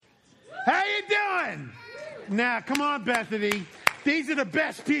on. Nah, come on, Bethany. These are the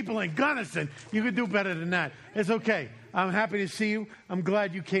best people in Gunnison. You could do better than that. It's okay. I'm happy to see you. I'm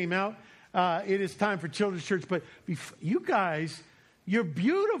glad you came out. It is time for Children's Church. But you guys, you're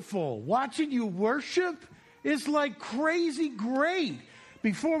beautiful. Watching you worship is like crazy great.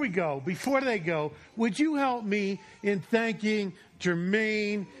 Before they go, would you help me in thanking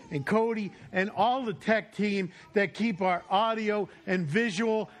Jermaine and Cody and all the tech team that keep our audio and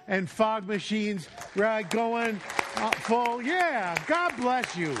visual and fog machines going full? Yeah, God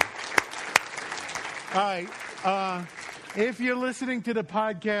bless you. All right. If you're listening to the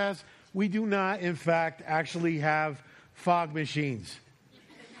podcast, we do not, in fact, actually have fog machines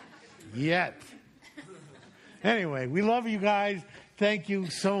yet. Anyway, we love you guys. Thank you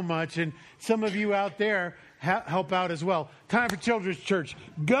so much. And some of you out there help out as well. Time for Children's Church.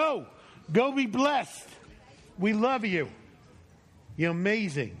 Go. Go be blessed. We love you. You're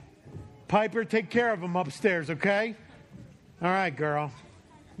amazing. Piper, take care of them upstairs, okay? All right, girl.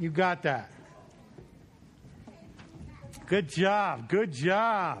 You got that. Good job. Good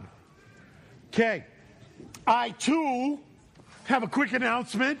job. Okay. I, too, have a quick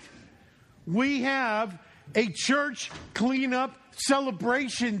announcement. We have a church cleanup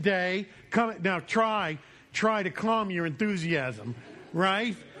celebration day coming. Now try to calm your enthusiasm,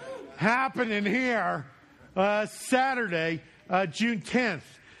 right? Happening here Saturday, June 10th.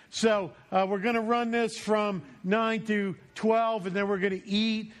 So we're going to run this from 9 to 12, and then we're going to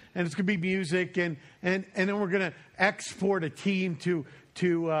eat, and it's going to be music, and then we're going to export a team to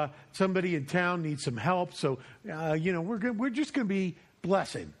somebody in town needs some help. So we're just going to be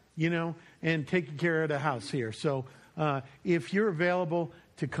blessing, and taking care of the house here. So if you're available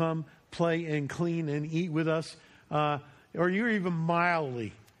to come play and clean and eat with us, or you're even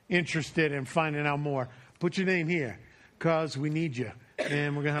mildly interested in finding out more, put your name here because we need you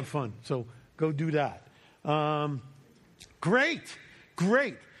and we're going to have fun. So go do that. Great.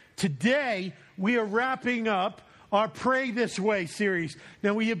 Today we are wrapping up our Pray This Way series.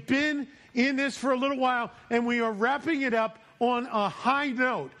 Now we have been in this for a little while and we are wrapping it up on a high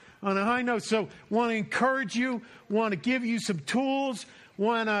note. So want to encourage you, want to give you some tools,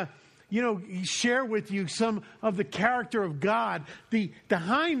 want to, share with you some of the character of God. The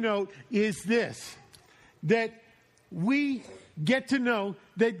high note is this, that we get to know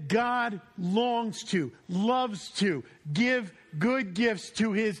that God loves to give good gifts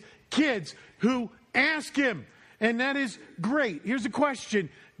to his kids who ask him. And that is great. Here's a question.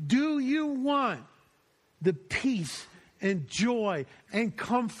 Do you want the peace and joy and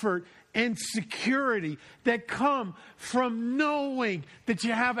comfort and security that come from knowing that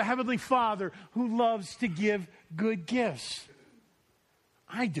you have a Heavenly Father who loves to give good gifts?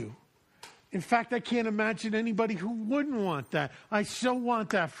 I do. In fact, I can't imagine anybody who wouldn't want that. I so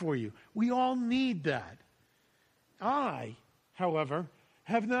want that for you. We all need that. I, however,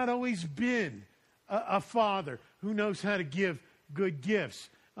 have not always been a father who knows how to give good gifts.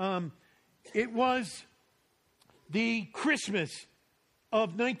 It was the Christmas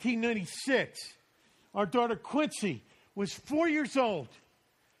of 1996. Our daughter Quincy was 4 years old.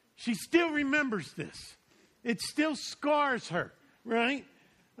 She still remembers this. It still scars her, right?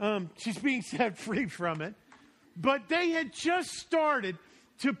 She's being set free from it. But they had just started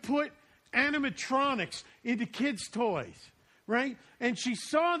to put animatronics into kids' toys, right? And she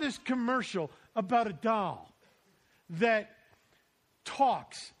saw this commercial about a doll that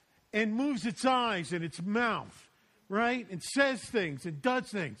talks and moves its eyes and its mouth, right? And says things and does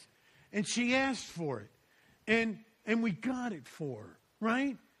things. And she asked for it. And we got it for her,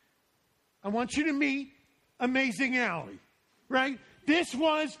 right? I want you to meet Amazing Allie, right? This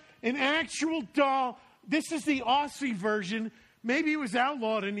was an actual doll. This is the Aussie version. Maybe it was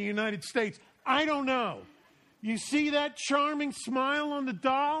outlawed in the United States. I don't know. You see that charming smile on the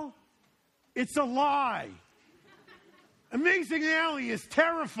doll? It's a lie. Amazing Allie is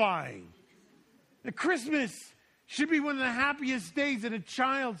terrifying. The Christmas should be one of the happiest days in a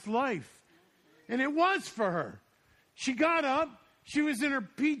child's life. And it was for her. She got up. She was in her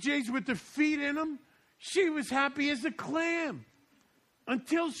PJs with her feet in them. She was happy as a clam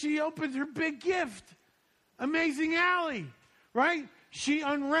until she opened her big gift. Amazing Allie, right? She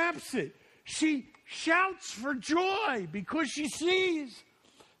unwraps it. She shouts for joy because she sees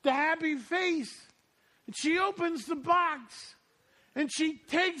the happy face. And she opens the box and she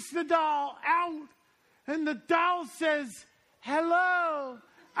takes the doll out. And the doll says, "Hello,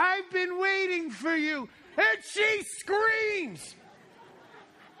 I've been waiting for you." And she screams.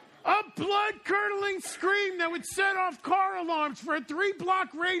 A blood-curdling scream that would set off car alarms for a 3-block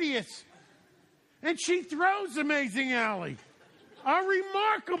radius. And she throws Amazing Allie. a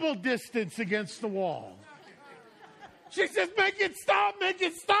remarkable distance against the wall. She says, make it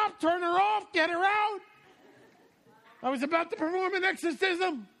stop, turn her off, get her out. I was about to perform an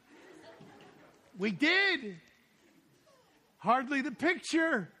exorcism. We did. Hardly the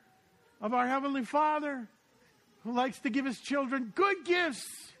picture of our Heavenly Father who likes to give his children good gifts.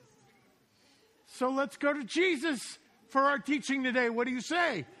 So let's go to Jesus for our teaching today. What do you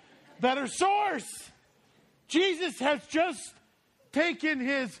say? Better source. Jesus has just taken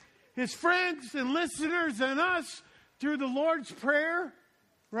his friends and listeners and us through the Lord's Prayer,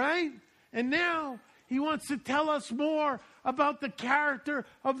 right? And now he wants to tell us more about the character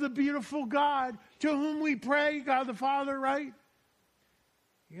of the beautiful God to whom we pray, God the Father, right?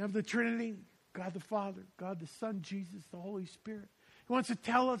 You have the Trinity, God the Father, God the Son, Jesus, the Holy Spirit. He wants to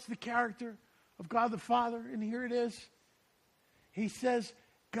tell us the character of God the Father, and here it is. He says,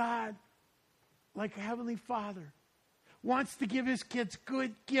 God, like a Heavenly Father, wants to give his kids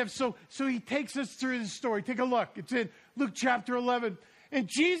good gifts. So he takes us through the story. Take a look. It's in Luke chapter 11. And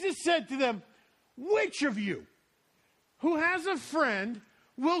Jesus said to them, which of you who has a friend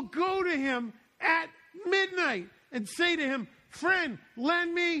will go to him at midnight and say to him, friend,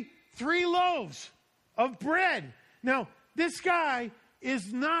 lend me 3 loaves of bread. Now, this guy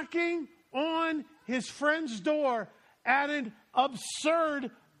is knocking on his friend's door at an absurd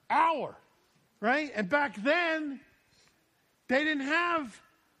hour, right? And back then, they didn't have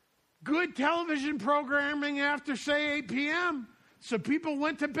good television programming after, say, 8 p.m. So people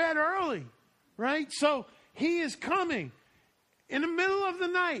went to bed early, right? So he is coming in the middle of the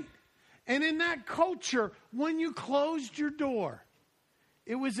night. And in that culture, when you closed your door,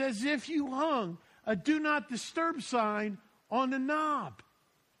 it was as if you hung a do not disturb sign on the knob.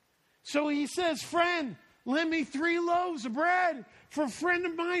 So he says, friend, lend me 3 loaves of bread, for a friend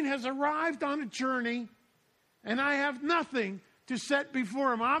of mine has arrived on a journey, and I have nothing to set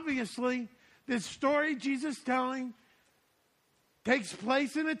before him. Obviously, this story Jesus telling takes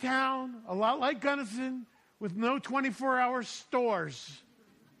place in a town, a lot like Gunnison, with no 24-hour stores.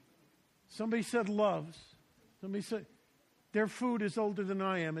 Somebody said loves. Somebody said, their food is older than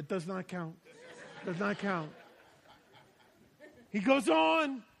I am. It does not count. Does not count. He goes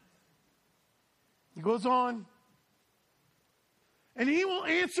on. He goes on. And he will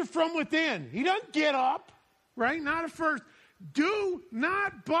answer from within. He doesn't get up, right? Not at first. Do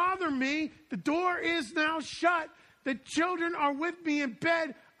not bother me. The door is now shut. The children are with me in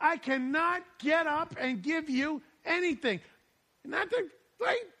bed. I cannot get up and give you anything. Not the,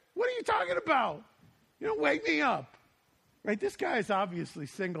 right? What are you talking about? You don't wake me up. Right? This guy is obviously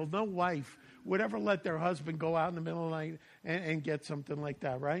single. No wife would ever let their husband go out in the middle of the night and get something like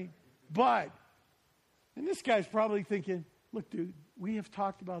that, right? But, and this guy's probably thinking, look, dude, we have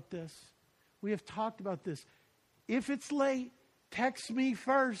talked about this. We have talked about this. If it's late, text me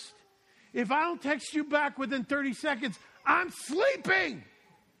first. If I don't text you back within 30 seconds, I'm sleeping,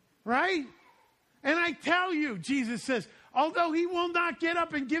 right? And I tell you, Jesus says, although he will not get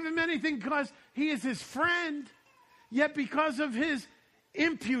up and give him anything because he is his friend, yet because of his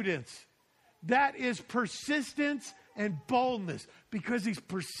impudence, that is persistence and boldness. Because he's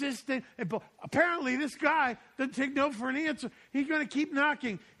persistent and bold. Apparently, this guy doesn't take no for an answer. He's going to keep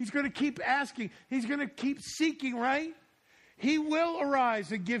knocking. He's going to keep asking. He's going to keep seeking, right? He will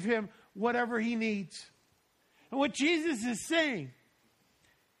arise and give him whatever he needs. And what Jesus is saying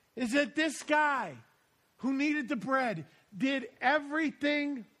is that this guy who needed the bread did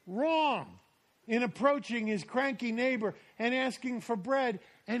everything wrong in approaching his cranky neighbor and asking for bread,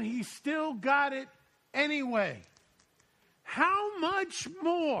 and he still got it anyway. How much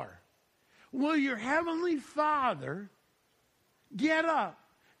more will your Heavenly Father get up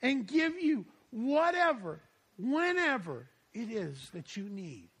and give you whatever, whenever it is that you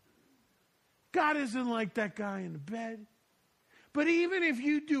need? God isn't like that guy in the bed. But even if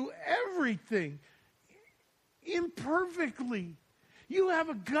you do everything imperfectly, you have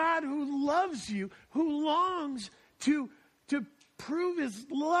a God who loves you, who longs to prove his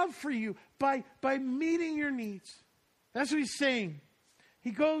love for you by meeting your needs. That's what he's saying.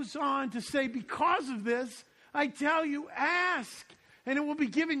 He goes on to say, because of this, I tell you, ask, and it will be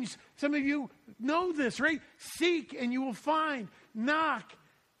given you. Some of you know this, right? Seek, and you will find. Knock,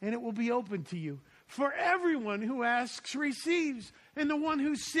 and it will be open to you. For everyone who asks receives, and the one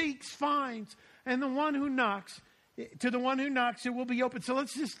who seeks finds, and the one who knocks, to the one who knocks, it will be open. So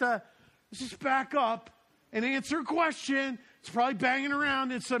let's just back up and answer a question. It's probably banging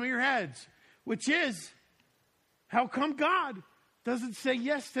around in some of your heads, which is, how come God doesn't say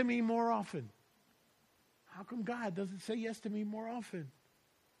yes to me more often? How come God doesn't say yes to me more often?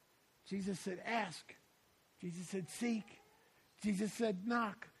 Jesus said, ask. Jesus said, seek. Jesus said,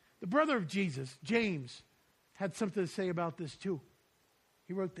 knock. The brother of Jesus, James, had something to say about this too.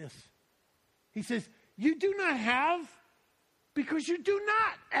 He wrote this. He says, you do not have because you do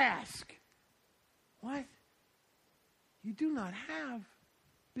not ask. What? You do not have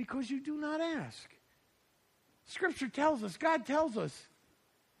because you do not ask. Scripture tells us, God tells us,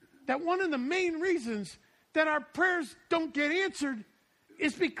 that one of the main reasons that our prayers don't get answered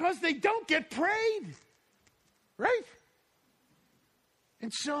is because they don't get prayed. Right?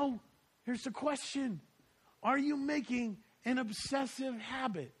 And so, here's the question. Are you making an obsessive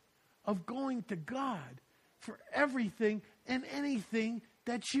habit of going to God for everything and anything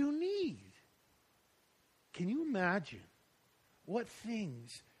that you need? Can you imagine what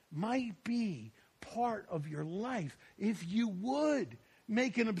things might be part of your life if you would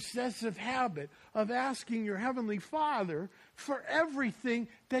make an obsessive habit of asking your Heavenly Father for everything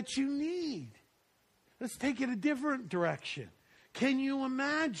that you need? Let's take it a different direction. Can you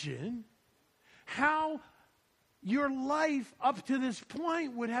imagine how your life up to this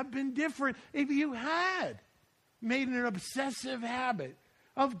point would have been different if you had made an obsessive habit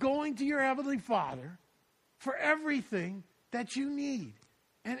of going to your Heavenly Father for everything that you need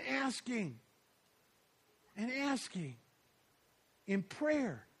and asking in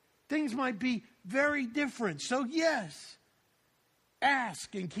prayer? Things might be very different. So yes,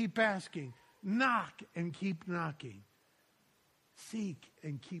 ask and keep asking. Knock and keep knocking. Seek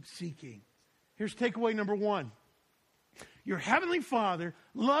and keep seeking. Here's takeaway number 1. Your Heavenly Father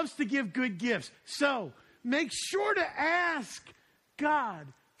loves to give good gifts. So make sure to ask God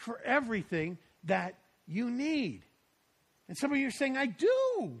for everything that you need. And some of you are saying, I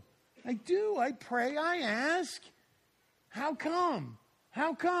do. I pray, I ask. How come?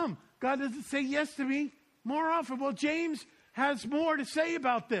 How come God doesn't say yes to me more often? Well, James has more to say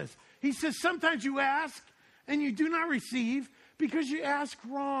about this. He says sometimes you ask and you do not receive because you ask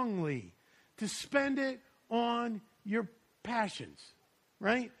wrongly to spend it on your passions,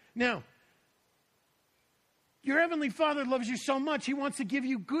 right? Now, your Heavenly Father loves you so much, He wants to give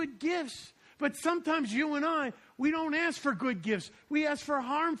you good gifts. But sometimes you and I, we don't ask for good gifts. We ask for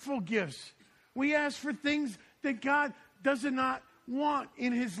harmful gifts. We ask for things that God does not want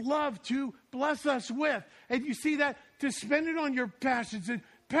in His love to bless us with. And you see that? To spend it on your passions. And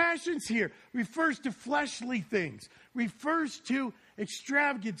passions here refers to fleshly things, refers to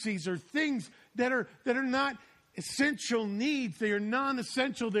extravagancies or things that are not essential needs. They are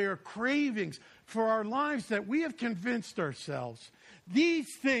non-essential. They are cravings for our lives that we have convinced ourselves. These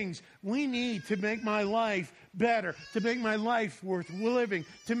things we need to make my life better, to make my life worth living,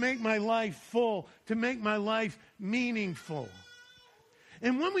 to make my life full, to make my life meaningful.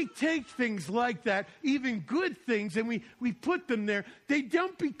 And when we take things like that, even good things, and we put them there, they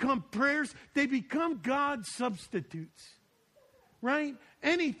don't become prayers, they become God's substitutes. Right?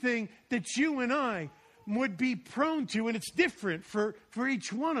 Anything that you and I would be prone to, and it's different for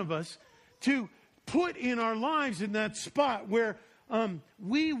each one of us, to put in our lives in that spot where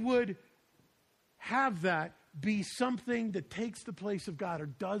we would have that be something that takes the place of God or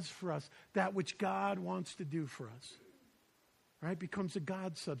does for us that which God wants to do for us. Right? Becomes a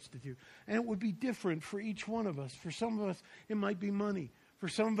God substitute. And it would be different for each one of us. For some of us, it might be money. For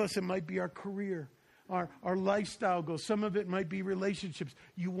some of us, it might be our career, our lifestyle goals. Some of it might be relationships.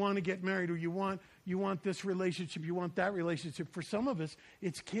 You want to get married, or you want this relationship, you want that relationship. For some of us,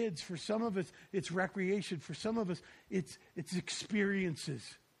 it's kids. For some of us, it's recreation. For some of us, it's experiences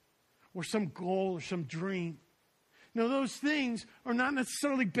or some goal or some dream. Now, those things are not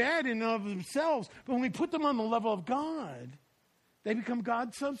necessarily bad in and of themselves, but when we put them on the level of God, they become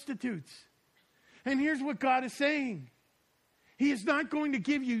God substitutes. And here's what God is saying. He is not going to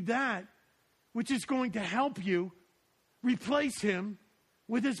give you that which is going to help you replace Him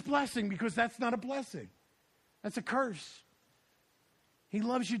with His blessing, because that's not a blessing. That's a curse. He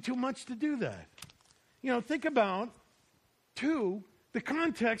loves you too much to do that. Think about, too, the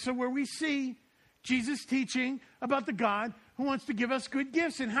context of where we see Jesus teaching about the God who wants to give us good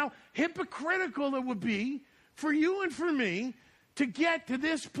gifts, and how hypocritical it would be for you and for me to get to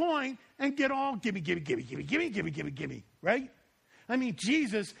this point and get all gimme, right? I mean,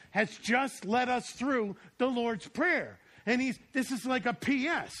 Jesus has just led us through the Lord's Prayer. And this is like a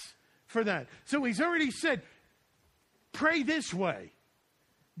PS for that. So He's already said, pray this way.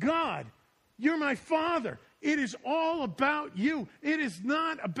 God, you're my Father. It is all about you. It is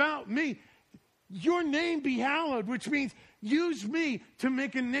not about me. Your name be hallowed, which means use me to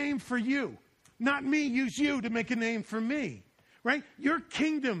make a name for you. Not me use you to make a name for me. Right? Your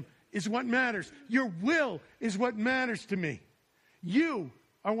kingdom is what matters. Your will is what matters to me. You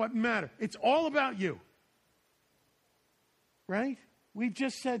are what matter. It's all about you. right? We've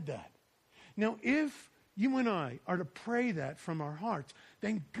just said that. Now, if you and I are to pray that from our hearts,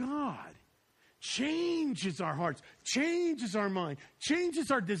 then God changes our hearts, changes our mind,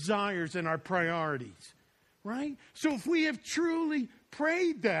 changes our desires and our priorities, right? So if we have truly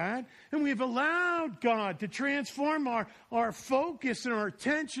prayed that and we have allowed God to transform our focus and our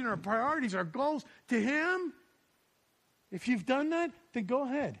attention, our priorities, our goals to Him, if you've done that, then go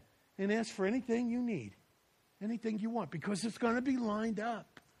ahead and ask for anything you need, anything you want, because it's going to be lined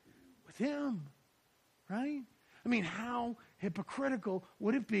up with Him, right? I mean, how hypocritical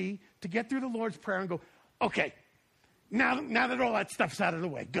would it be to get through the Lord's Prayer and go, okay, now that all that stuff's out of the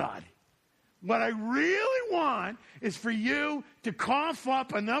way, God, what I really want is for you to cough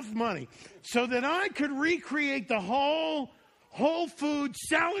up enough money so that I could recreate the whole Whole Foods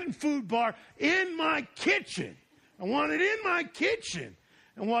salad and food bar in my kitchen. I want it in my kitchen.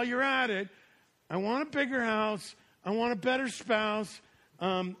 And while you're at it, I want a bigger house. I want a better spouse.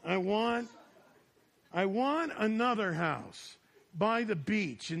 I want another house by the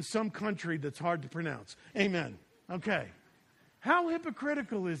beach in some country that's hard to pronounce. Amen. Okay. How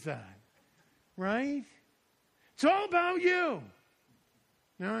hypocritical is that? Right? It's all about you.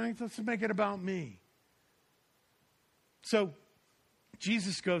 All right, let's make it about me. So,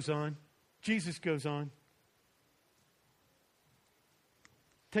 Jesus goes on.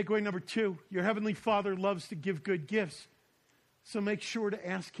 Takeaway number 2, your Heavenly Father loves to give good gifts. So make sure to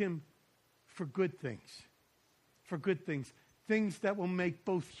ask Him for good things. For good things. Things that will make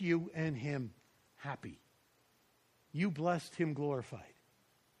both you and Him happy. You blessed, Him glorified.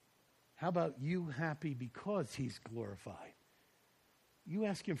 How about you happy because He's glorified? You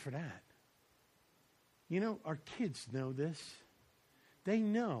ask Him for that. You know, our kids know this. They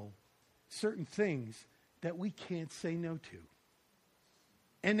know certain things that we can't say no to.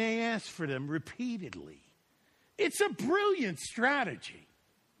 And they ask for them repeatedly. It's a brilliant strategy.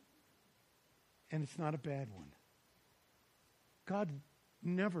 And it's not a bad one. God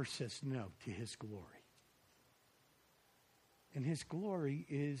never says no to His glory. And His glory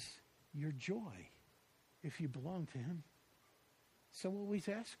is your joy if you belong to Him. So always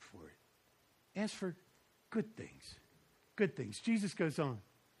ask for it. Ask for good things. Good things. Jesus goes on.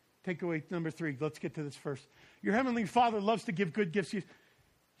 Takeaway number 3. Let's get to this first. Your Heavenly Father loves to give good gifts. You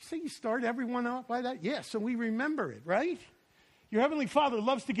say you start everyone out by that? Yes, so we remember it, right? Your Heavenly Father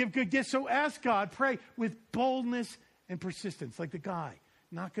loves to give good gifts, so ask God, pray with boldness and persistence, like the guy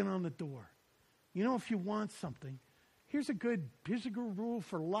knocking on the door. You know, if you want something, here's a good rule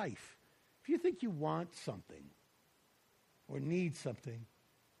for life. If you think you want something or need something,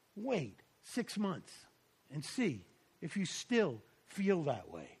 wait 6 months and see if you still feel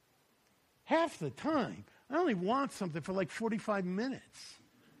that way. Half the time, I only want something for like 45 minutes,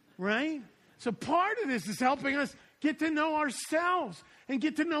 right? So part of this is helping us get to know ourselves and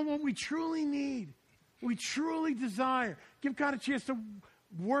get to know what we truly need, we truly desire. Give God a chance to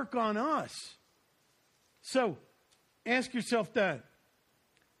work on us. So ask yourself that.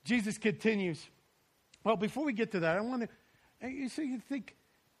 Jesus continues. Well, before we get to that, I wonder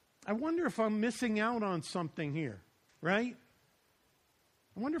if I'm missing out on something here, right?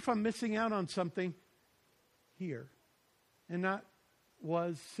 I wonder if I'm missing out on something here. And that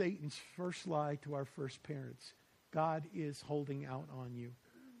was Satan's first lie to our first parents. God is holding out on you.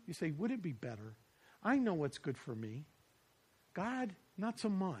 You say, would it be better? I know what's good for me. God, not so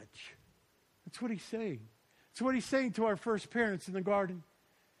much. That's what He's saying. That's what He's saying to our first parents in the garden.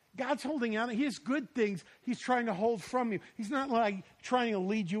 God's holding out. He has good things He's trying to hold from you. He's not like trying to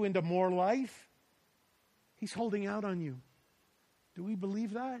lead you into more life. He's holding out on you. Do we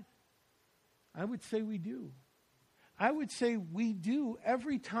believe that? I would say we do. I would say we do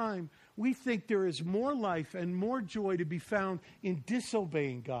every time we think there is more life and more joy to be found in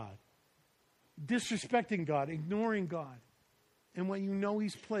disobeying God, disrespecting God, ignoring God, and what you know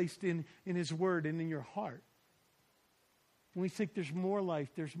He's placed in His Word and in your heart. When we think there's more life,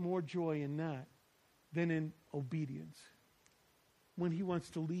 there's more joy in that than in obedience. When He wants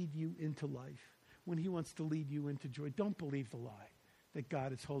to lead you into life, when He wants to lead you into joy, don't believe the lie that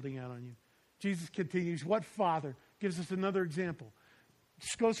God is holding out on you. Jesus continues, what father gives us another example?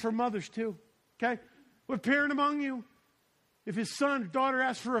 This goes for mothers too, okay? What parent among you, if his son or daughter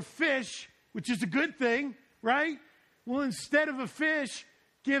asks for a fish, which is a good thing, right? Well, instead of a fish,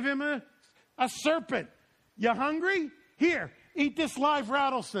 give him a serpent. You hungry? Here, eat this live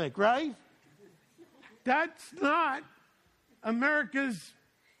rattlesnake, right? That's not America's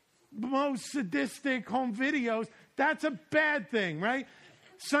most sadistic home videos. That's a bad thing, right?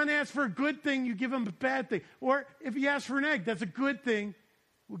 Son asks for a good thing, you give him a bad thing. Or if he asks for an egg, that's a good thing.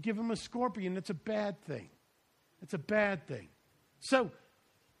 We'll give him a scorpion. That's a bad thing. It's a bad thing. So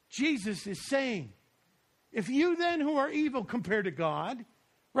Jesus is saying, if you then who are evil compared to God,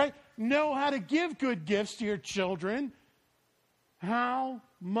 right, know how to give good gifts to your children, how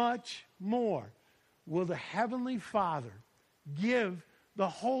much more will the Heavenly Father give the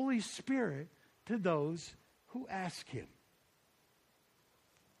Holy Spirit to those who ask Him?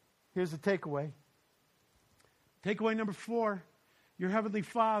 Here's the takeaway. Takeaway number 4, your Heavenly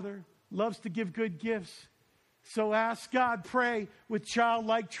Father loves to give good gifts. So ask God, pray with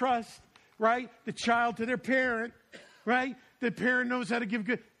childlike trust, right? The child to their parent, right? The parent knows how to give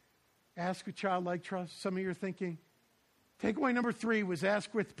good. Ask with childlike trust. Some of you are thinking. Takeaway number 3 was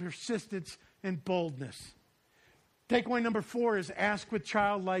ask with persistence and boldness. Takeaway number 4 is ask with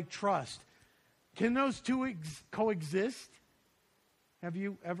childlike trust. Can those two coexist? Have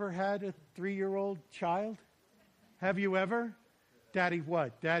you ever had a 3-year-old child? Have you ever? Daddy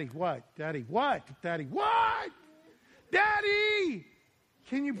what? Daddy what? Daddy what? Daddy what? Daddy!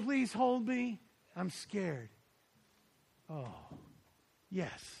 Can you please hold me? I'm scared. Oh,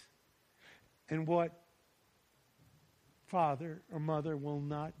 yes. And what father or mother will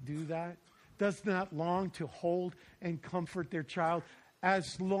not do that? Does not long to hold and comfort their child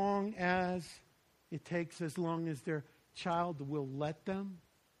as long as it takes, as long as their child will let them?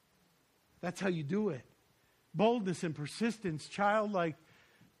 That's how you do it. Boldness and persistence, childlike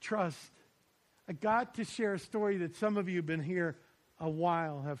trust. I got to share a story that some of you have been here a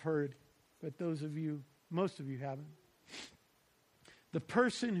while have heard, but most of you haven't. The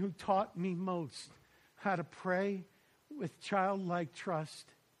person who taught me most how to pray with childlike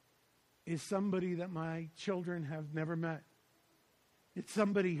trust is somebody that my children have never met. It's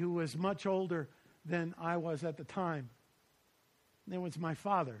somebody who was much older than I was at the time. It was my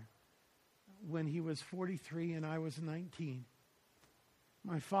father when he was 43 and I was 19.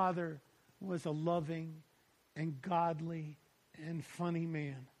 My father was a loving and godly and funny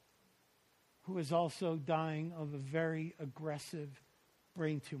man who was also dying of a very aggressive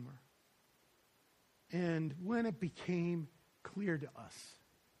brain tumor. And when it became clear to us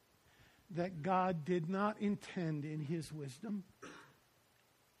that God did not intend in His wisdom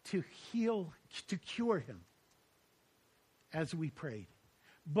to cure him as we prayed,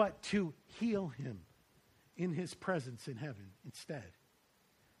 but to heal him in His presence in heaven instead,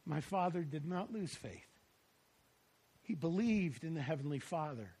 my father did not lose faith. He believed in the Heavenly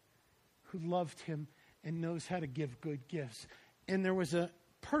Father who loved him and knows how to give good gifts. And there was a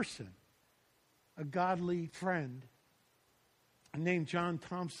person, a godly friend named John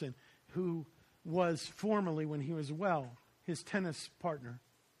Thompson, who was formerly, when he was well, his tennis partner,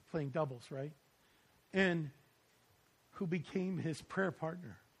 playing doubles, right? And who became his prayer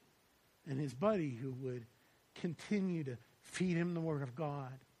partner and his buddy who would continue to feed him the Word of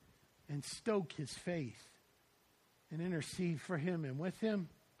God and stoke his faith and intercede for him and with him.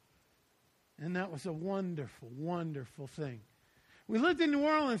 And that was a wonderful, wonderful thing. We lived in New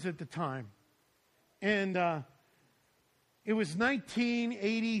Orleans at the time. And it was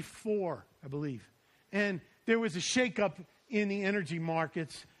 1984, I believe. And there was a shakeup in the energy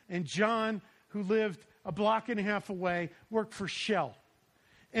markets. And John, who lived a block and a half away, worked for Shell.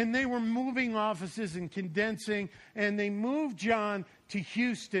 And they were moving offices and condensing. And they moved John to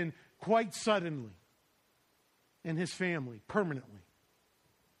Houston quite suddenly. And his family, permanently.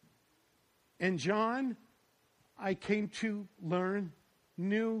 And John, I came to learn,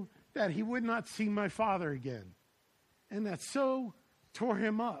 knew that he would not see my father again. And that so tore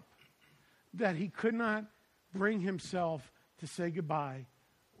him up that he could not bring himself to say goodbye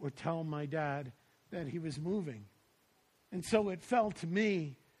or tell my dad that he was moving. And so it fell to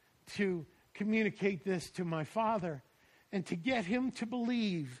me to communicate this to my father and to get him to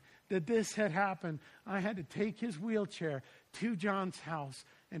believe that this had happened. I had to take his wheelchair to John's house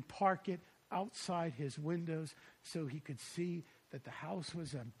and park it outside his windows so he could see that the house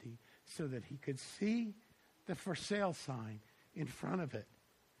was empty, so that he could see the for sale sign in front of it.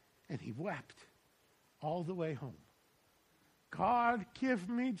 And he wept all the way home. God, give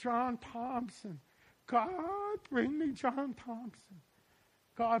me John Thompson. God, bring me John Thompson.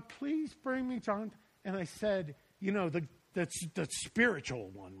 God, please bring me John. And I said, that's the spiritual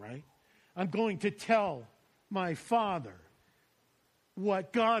one, right? I'm going to tell my father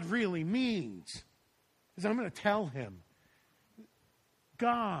what God really means. Because I'm going to tell him,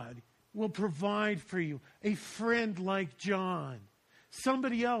 God will provide for you a friend like John,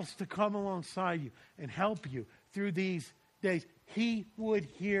 somebody else to come alongside you and help you through these days. He would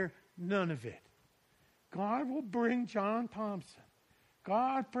hear none of it. God will bring John Thompson.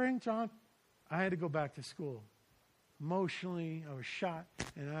 God bring John. I had to go back to school. Emotionally, I was shot,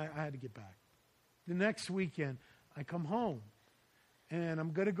 and I had to get back. The next weekend, I come home, and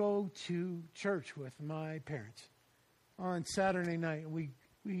I'm going to go to church with my parents on Saturday night. We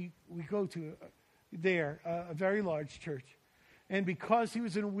go to a very large church. And because he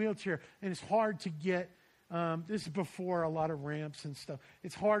was in a wheelchair, and it's hard to get, this is before a lot of ramps and stuff,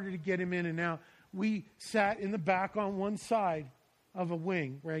 it's harder to get him in and out. We sat in the back on one side of a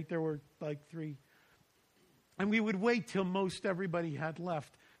wing, right? There were like 3. And we would wait till most everybody had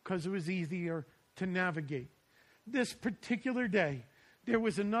left because it was easier to navigate. This particular day, there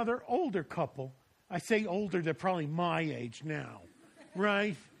was another older couple. I say older, they're probably my age now,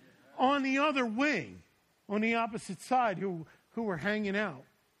 right? On the other wing, on the opposite side, who were hanging out.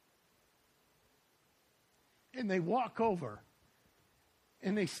 And they walk over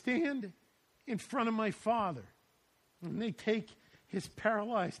and they stand in front of my father and they take his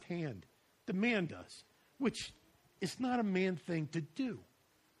paralyzed hand. The man does, which is not a man thing to do.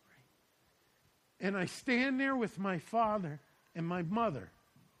 And I stand there with my father and my mother.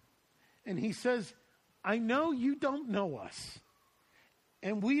 And he says, I know you don't know us.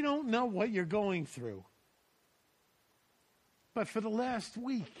 And we don't know what you're going through. But for the last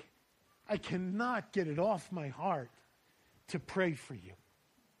week, I cannot get it off my heart to pray for you,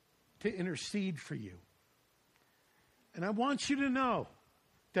 to intercede for you. And I want you to know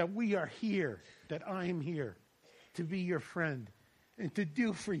that we are here, that I am here to be your friend and to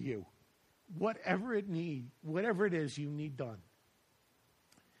do for you whatever it is you need done.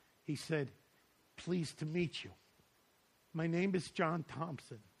 He said, pleased to meet you. My name is John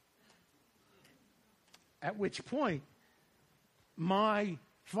Thompson. At which point, my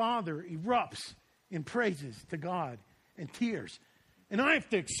father erupts in praises to God and tears. And I have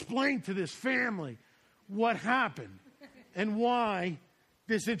to explain to this family what happened and why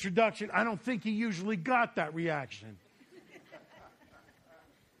this introduction. I don't think he usually got that reaction.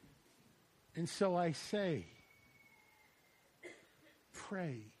 And so I say,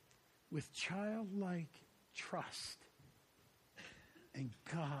 pray with childlike trust, and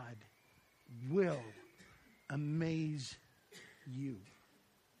God will amaze you.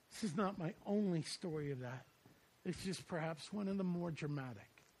 This is not my only story of that. It's just perhaps one of the more dramatic.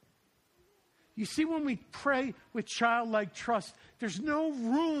 You see, when we pray with childlike trust, there's no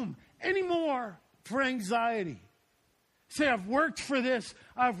room anymore for anxiety. Say, I've worked for this.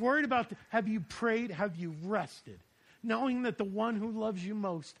 I've worried about this. Have you prayed? Have you rested? Knowing that the one who loves you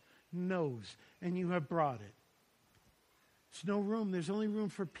most knows, and you have brought it. There's no room. There's only room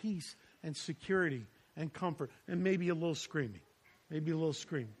for peace and security and comfort, and maybe a little screaming. Maybe a little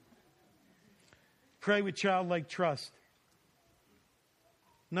screaming. Pray with childlike trust.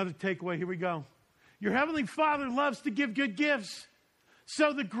 Another takeaway, here we go. Your Heavenly Father loves to give good gifts.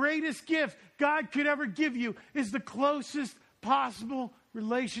 So the greatest gift God could ever give you is the closest possible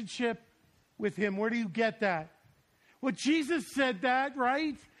relationship with Him. Where do you get that? Well, Jesus said that,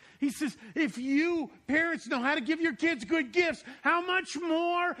 right? He says, if you, parents, know how to give your kids good gifts, how much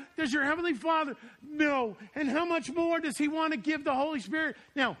more does your Heavenly Father know? And how much more does He want to give the Holy Spirit?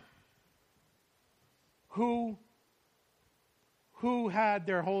 Now, who had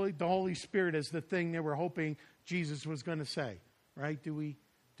the Holy Spirit as the thing they were hoping Jesus was going to say, right? Do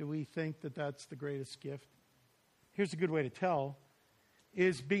we think that that's the greatest gift? Here's a good way to tell.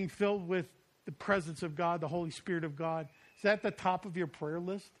 Is being filled with the presence of God, the Holy Spirit of God, is that the top of your prayer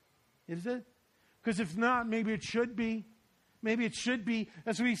list? Is it? Because if not, maybe it should be. Maybe it should be.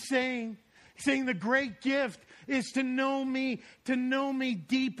 That's what He's saying. He's saying the great gift is to know me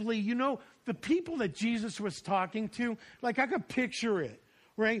deeply. You know, the people that Jesus was talking to, like I could picture it,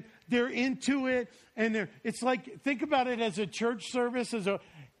 right? They're into it, and it's like, think about it as a church service,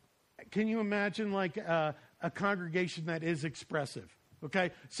 can you imagine like a congregation that is expressive?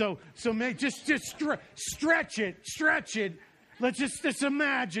 Okay, so just stretch it. Let's just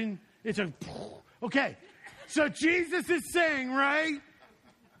imagine it's okay. So Jesus is saying, right?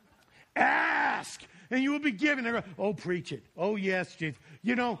 Ask, and you will be given. Oh, preach it. Oh, yes, Jesus.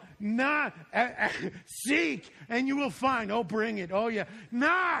 You know, seek, and you will find. Oh, bring it. Oh, yeah.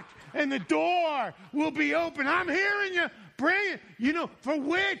 Knock, and the door will be open. I'm hearing you. Bring it. You know, for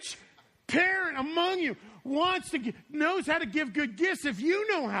which parent among you knows how to give good gifts if you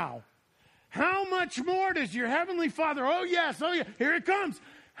know how? How much more does your Heavenly Father, oh yeah, here it comes.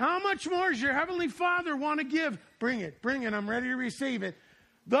 How much more does your Heavenly Father want to give? Bring it, I'm ready to receive it.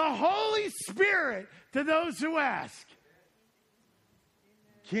 The Holy Spirit to those who ask.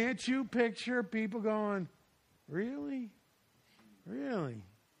 Can't you picture people going, really? Really?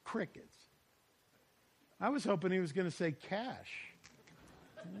 Crickets. I was hoping he was going to say cash.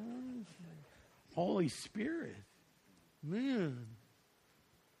 Holy Spirit. Man.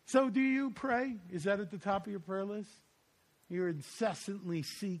 So do you pray? Is that at the top of your prayer list? You're incessantly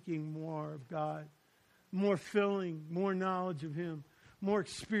seeking more of God, more filling, more knowledge of Him, more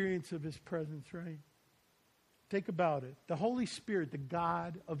experience of His presence, right? Think about it. The Holy Spirit, the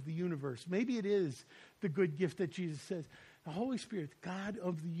God of the universe. Maybe it is the good gift that Jesus says. The Holy Spirit, God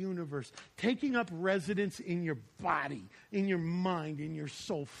of the universe, taking up residence in your body, in your mind, in your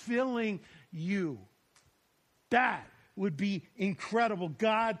soul, filling you. That would be incredible.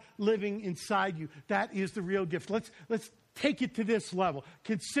 God living inside you. That is the real gift. Let's take it to this level.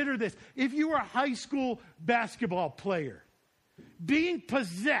 Consider this. If you were a high school basketball player, being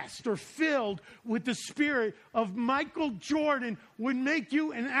possessed or filled with the spirit of Michael Jordan would make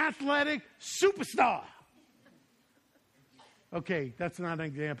you an athletic superstar. Okay, that's not an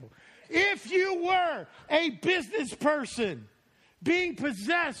example. If you were a business person, being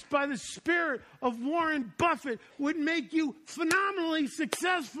possessed by the spirit of Warren Buffett would make you phenomenally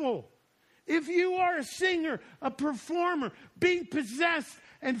successful. If you are a singer, a performer, being possessed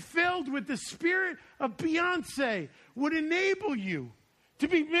and filled with the spirit of Beyonce would enable you to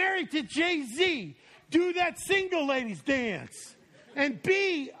be married to Jay-Z, do that single ladies dance, and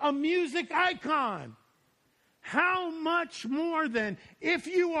be a music icon. How much more then, if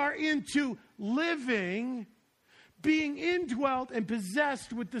you are into living, being indwelt and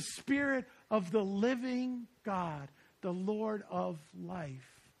possessed with the Spirit of the living God, the Lord of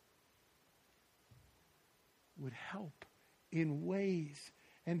life, would help in ways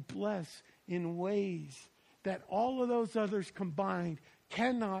and bless in ways that all of those others combined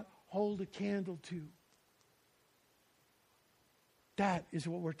cannot hold a candle to. That is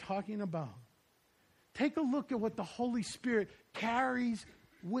what we're talking about. Take a look at what the Holy Spirit carries,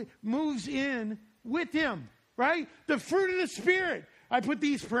 moves in with Him, right? The fruit of the Spirit. I put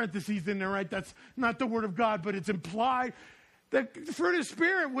these parentheses in there, right? That's not the Word of God, but it's implied. The fruit of the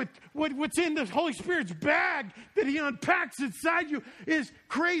Spirit, what's in the Holy Spirit's bag that He unpacks inside you is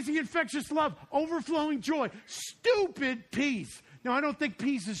crazy, infectious love, overflowing joy, stupid peace. Now, I don't think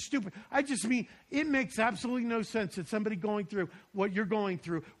peace is stupid. I just mean it makes absolutely no sense that somebody going through what you're going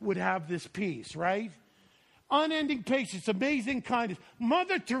through would have this peace, right? Unending patience, amazing kindness,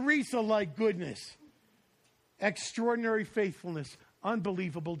 Mother Teresa-like goodness, extraordinary faithfulness,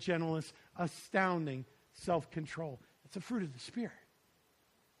 unbelievable gentleness, astounding self-control. That's a fruit of the Spirit.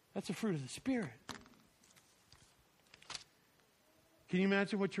 That's a fruit of the Spirit. Can you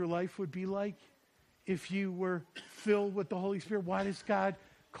imagine what your life would be like if you were filled with the Holy Spirit? Why does God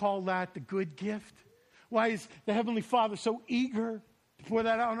call that the good gift? Why is the Heavenly Father so eager to pour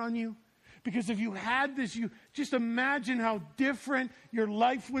that out on you? Because if you had this, you just imagine how different your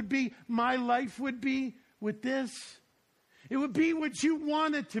life would be, my life would be with this. It would be what you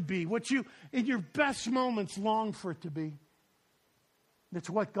want it to be, what you, in your best moments, long for it to be. It's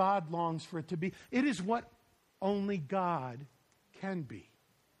what God longs for it to be. It is what only God can be.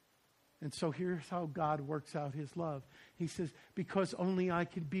 And so here's how God works out His love. He says, because only I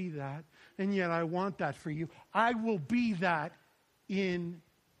can be that, and yet I want that for you, I will be that in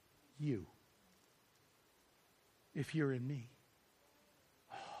you. If you're in me.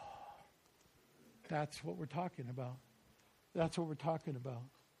 Oh, that's what we're talking about. That's what we're talking about.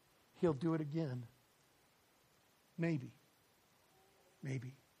 He'll do it again. Maybe.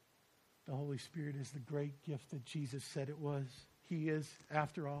 Maybe. The Holy Spirit is the great gift that Jesus said it was. He is,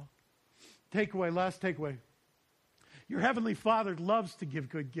 after all. Takeaway, last takeaway. Your Heavenly Father loves to give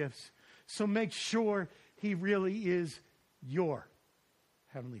good gifts. So make sure He really is your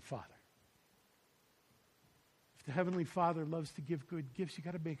Heavenly Father. If the Heavenly Father loves to give good gifts, you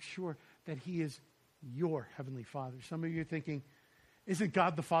got to make sure that He is your Heavenly Father. Some of you are thinking, isn't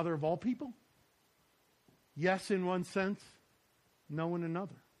God the Father of all people? Yes, in one sense. No, in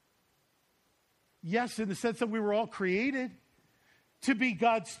another. Yes, in the sense that we were all created to be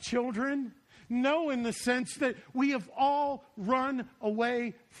God's children. No, in the sense that we have all run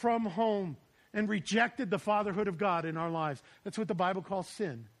away from home and rejected the fatherhood of God in our lives. That's what the Bible calls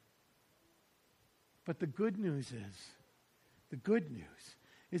sin. But the good news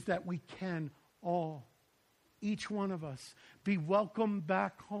is that we can all, each one of us, be welcomed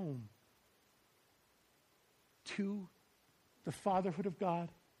back home to the fatherhood of God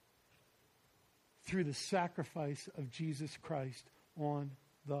through the sacrifice of Jesus Christ on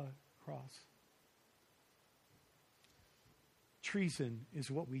the cross. Treason is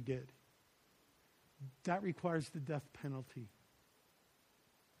what we did. That requires the death penalty.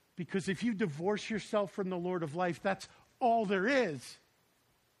 Because if you divorce yourself from the Lord of life, that's all there is.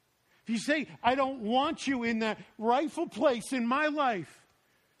 If you say, I don't want you in that rightful place in my life,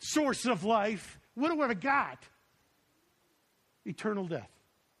 source of life, what do I got? Eternal death.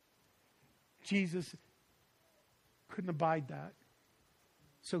 Jesus couldn't abide that.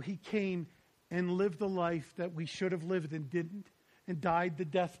 So he came and lived the life that we should have lived and didn't, and died the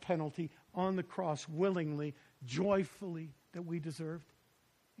death penalty on the cross willingly, joyfully, that we deserved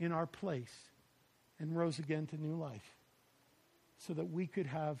in our place, and rose again to new life so that we could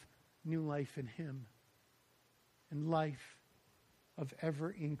have new life in him, and life of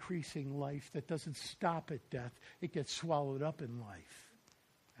ever-increasing life that doesn't stop at death. It gets swallowed up in life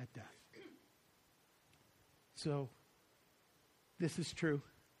at death. So, this is true.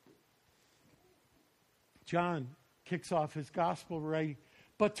 John kicks off his gospel writing,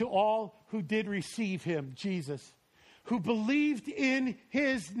 but to all who did receive him, Jesus, who believed in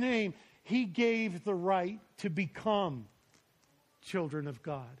his name, he gave the right to become children of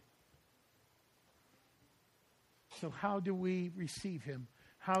God. So how do we receive him?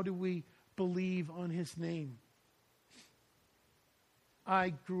 How do we believe on his name?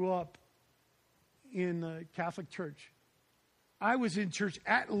 I grew up in the Catholic Church. I was in church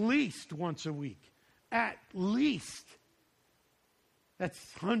at least once a week. At least. That's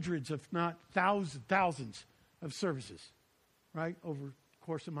hundreds, if not thousands of services, right, over the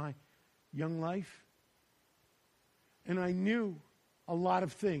course of my young life. And I knew a lot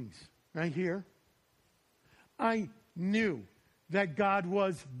of things right here. I knew that God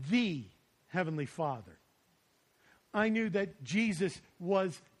was the Heavenly Father. I knew that Jesus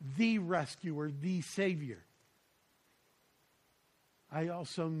was the rescuer, the Savior. I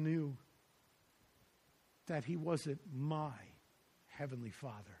also knew that he wasn't my Heavenly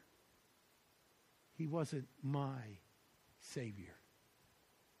Father. He wasn't my Savior.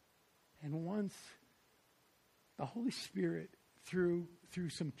 And once the Holy Spirit, through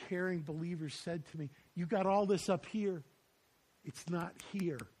some caring believers, said to me, you got all this up here. It's not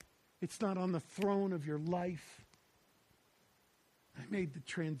here. It's not on the throne of your life. I made the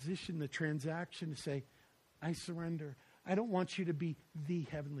transaction to say, I surrender. I don't want you to be the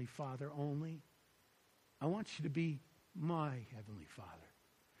Heavenly Father only. I want you to be my Heavenly Father.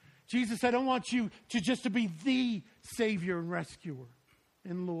 Jesus, I don't want you to be the Savior and rescuer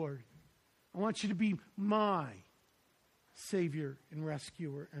and Lord. I want you to be my Savior and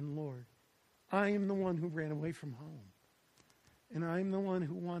rescuer and Lord. I am the one who ran away from home. And I am the one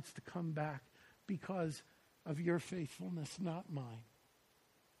who wants to come back because of your faithfulness, not mine.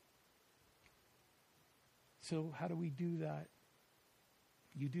 So how do we do that?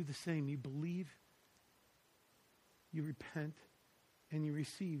 You do the same. You believe, you repent, and you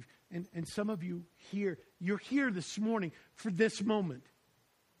receive. And some of you here, you're here this morning for this moment.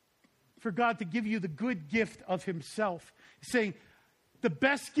 For God to give you the good gift of himself. Saying, the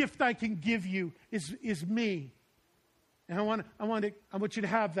best gift I can give you is me. And I want you to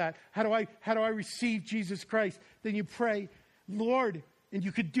have that. How do I receive Jesus Christ? Then you pray, Lord, and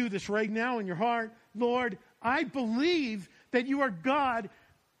you could do this right now in your heart. Lord, I believe that you are God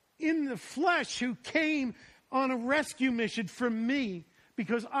in the flesh who came on a rescue mission for me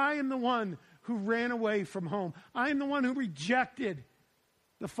because I am the one who ran away from home. I am the one who rejected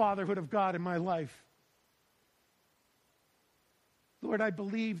the fatherhood of God in my life. Lord, I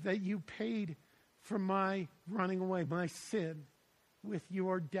believe that you paid for my running away, my sin, with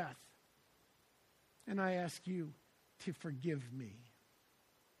your death. And I ask you to forgive me.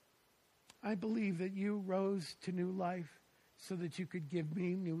 I believe that you rose to new life so that you could give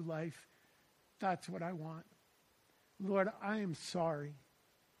me new life. That's what I want. Lord, I am sorry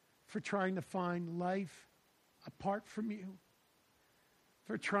for trying to find life apart from you,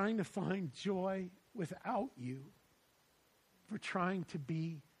 for trying to find joy without you, for trying to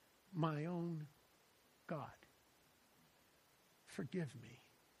be my own God. Forgive me.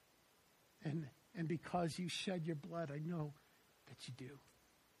 And because you shed your blood, I know that you do.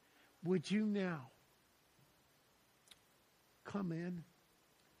 Would you now come in?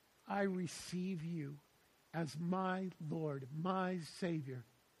 I receive you as my Lord, my Savior.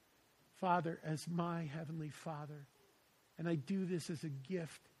 Father, as my Heavenly Father. And I do this as a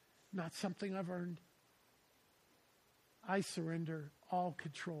gift, not something I've earned. I surrender all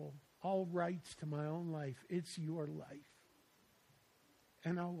control, all rights to my own life. It's your life.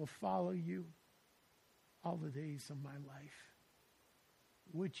 And I will follow you all the days of my life.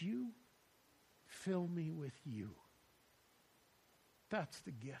 Would you fill me with you? That's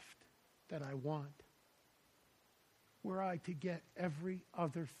the gift that I want. Were I to get every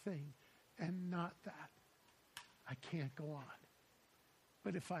other thing and not that, I can't go on.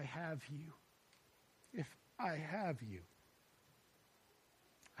 But if I have you,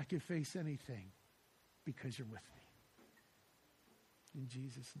 I can face anything because you're with me. In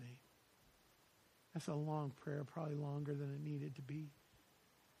Jesus' name. That's a long prayer, probably longer than it needed to be.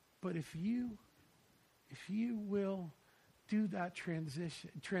 But if you if you will do that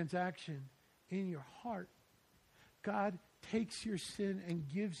transaction in your heart, God takes your sin and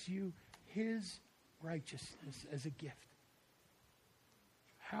gives you his righteousness as a gift.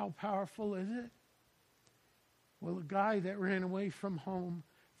 How powerful is it? Well, a guy that ran away from home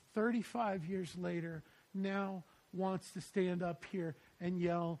 35 years later now wants to stand up here and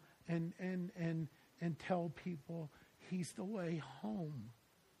yell and tell people he's the way home.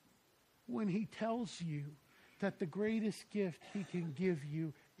 When he tells you that the greatest gift he can give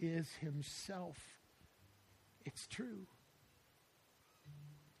you is himself. It's true.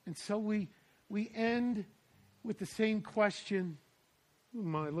 And so we end with the same question. Oh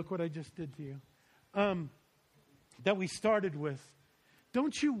my, look what I just did to you. That we started with.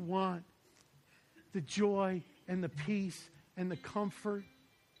 Don't you want the joy and the peace and the comfort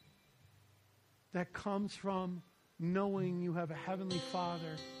that comes from knowing you have a heavenly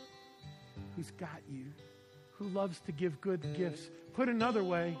Father who's got you, who loves to give good gifts? Put another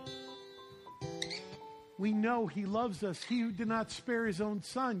way, we know he loves us. He who did not spare his own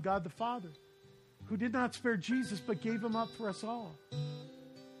Son, God the Father, who did not spare Jesus but gave him up for us all.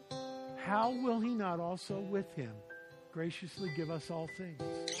 How will he not also with him graciously give us all things?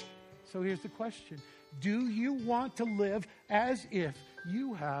 So here's the question. Do you want to live as if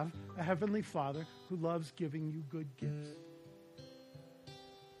you have a heavenly Father who loves giving you good gifts?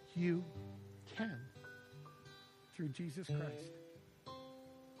 You can. Through Jesus Christ.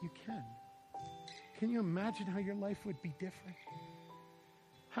 You can. Can you imagine how your life would be different?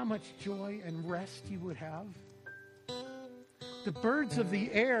 How much joy and rest you would have? The birds of the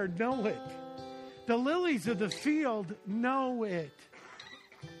air know it. The lilies of the field know it.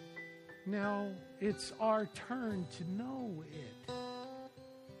 Now it's our turn to know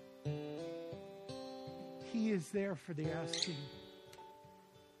it. He is there for the asking.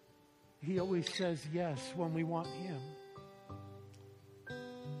 He always says yes when we want him.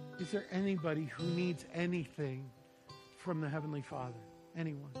 Is there anybody who needs anything from the Heavenly Father?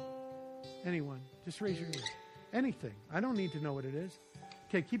 Anyone? Anyone? Just raise your hand. Anything. I don't need to know what it is.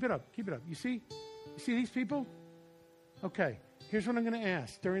 Okay, keep it up. Keep it up. You see? You see these people? Okay, here's what I'm going to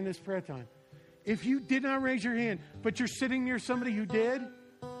ask during this prayer time. If you did not raise your hand, but you're sitting near somebody who did,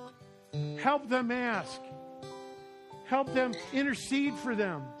 help them ask. Help them intercede for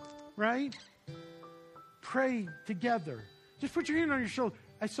them, right? Pray together. Just put your hand on your shoulder.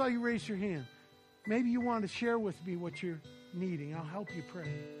 I saw you raise your hand. Maybe you want to share with me what you're needing. I'll help you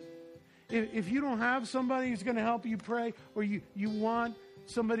pray. If you don't have somebody who's going to help you pray, or you want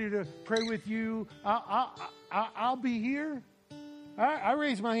somebody to pray with you, I'll be here. I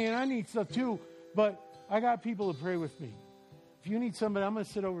raise my hand. I need stuff too, but I got people to pray with me. If you need somebody, I'm going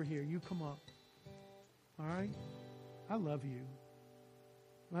to sit over here. You come up. All right? I love you.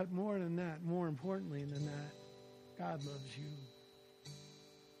 But more than that, more importantly than that, God loves you.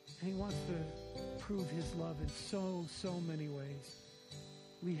 And he wants to prove his love in so many ways.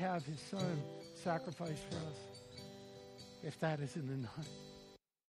 We have his Son sacrificed for us. If that isn't enough,